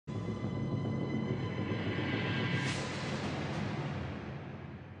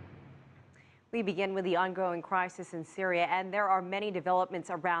We begin with the ongoing crisis in Syria, and there are many developments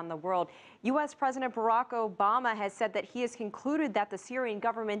around the world. U.S. President Barack Obama has said that he has concluded that the Syrian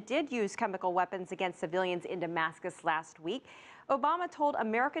government did use chemical weapons against civilians in Damascus last week. Obama told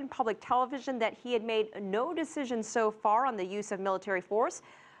American public television that he had made no decision so far on the use of military force,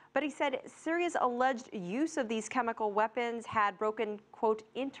 but he said Syria's alleged use of these chemical weapons had broken, quote,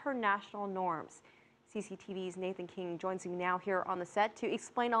 international norms. CCTV's Nathan King joins me now here on the set to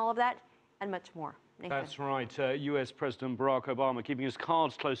explain all of that and much more. Nathan. That's right. U.S. President Barack Obama keeping his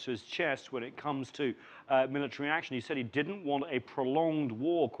cards close to his chest when it comes to military action. He said he didn't want a prolonged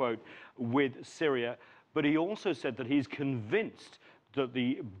war, quote, with Syria, but he also said that he's convinced that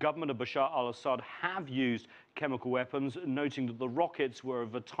the government of Bashar al-Assad have used chemical weapons, noting that the rockets were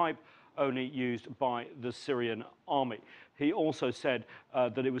of a type only used by the Syrian army. He also said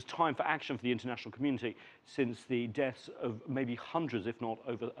that it was time for action for the international community since the deaths of maybe hundreds, if not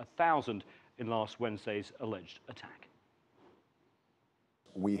over 1,000, in last Wednesday's alleged attack.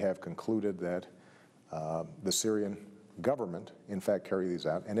 We have concluded that the Syrian government, in fact, carried these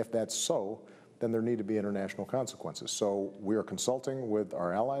out, and if that's so, then there need to be international consequences. So we are consulting with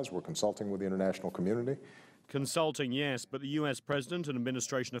our allies, we're consulting with the international community. Consulting, yes, but the U.S. president and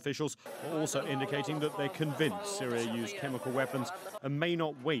administration officials are also indicating that they're convinced Syria used chemical weapons and may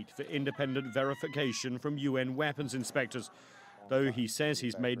not wait for independent verification from UN weapons inspectors. Though he says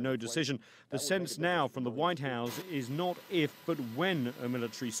he's made no decision, the sense now from the White House is not if, but when a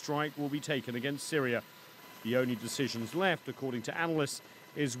military strike will be taken against Syria. The only decisions left, according to analysts,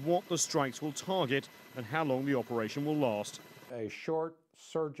 is what the strikes will target and how long the operation will last. A short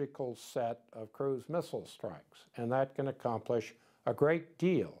surgical set of cruise missile strikes, and that can accomplish a great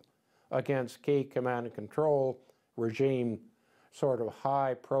deal against key command and control regime sort of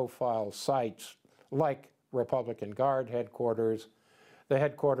high-profile sites like Republican Guard headquarters, the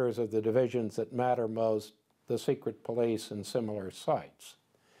headquarters of the divisions that matter most, the secret police and similar sites.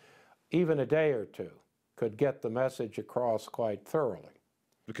 Even a day or two could get the message across quite thoroughly.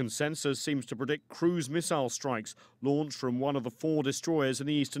 The consensus seems to predict cruise missile strikes launched from one of the 4 destroyers in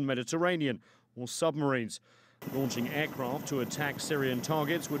the eastern Mediterranean, or submarines. Launching aircraft to attack Syrian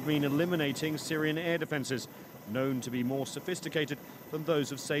targets would mean eliminating Syrian air defences, known to be more sophisticated than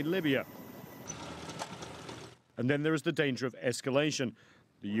those of, say, Libya. And then there is the danger of escalation.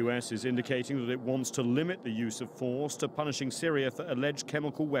 The US is indicating that it wants to limit the use of force to punishing Syria for alleged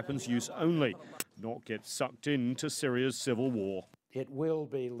chemical weapons use only, not get sucked into Syria's civil war. It will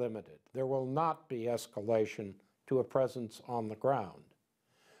be limited. There will not be escalation to a presence on the ground.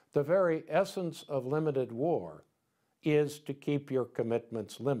 The very essence of limited war is to keep your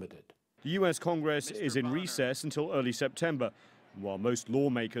commitments limited. The US Congress is in recess until early September. While most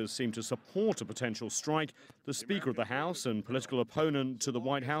lawmakers seem to support a potential strike, the Speaker of the House and political opponent to the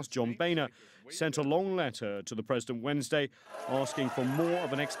White House, John Boehner, sent a long letter to the President Wednesday asking for more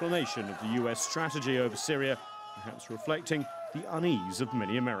of an explanation of the US strategy over Syria, perhaps reflecting the unease of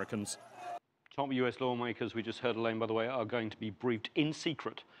many Americans. Top US lawmakers, we just heard Elaine, by the way, are going to be briefed in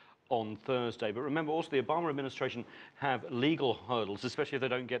secret on Thursday. But remember, also, the Obama administration have legal hurdles, especially if they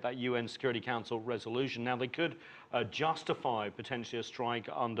don't get that UN Security Council resolution. Now, they could justify potentially a strike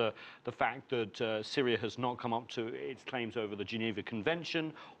under the fact that Syria has not come up to its claims over the Geneva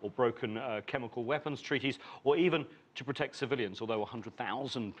Convention or broken chemical weapons treaties, or even to protect civilians, although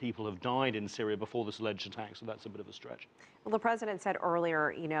 100,000 people have died in Syria before this alleged attack, so that's a bit of a stretch. Well, the president said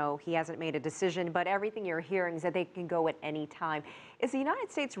earlier, he hasn't made a decision, but everything you're hearing is that they can go at any time. Is the United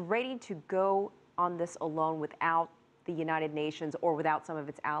States ready to go on this alone without the United Nations or without some of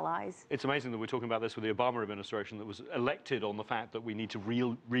its allies? It's amazing that we're talking about this with the Obama administration that was elected on the fact that we need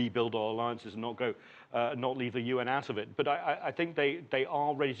to rebuild our alliances and not leave the UN out of it. But I think they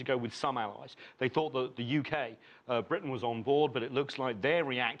are ready to go with some allies. They thought that the UK, Britain was on board, but it looks like they're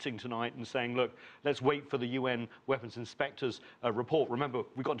reacting tonight and saying, look, let's wait for the UN weapons inspectors report. Remember,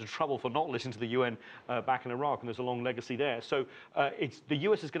 we got into trouble for not listening to the UN back in Iraq, and there's a long legacy there. So the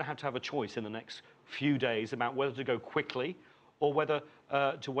US is going to have a choice in the next few days about whether to go quickly or whether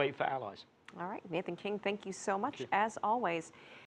to wait for allies. All right, Nathan King, thank you so much, as always.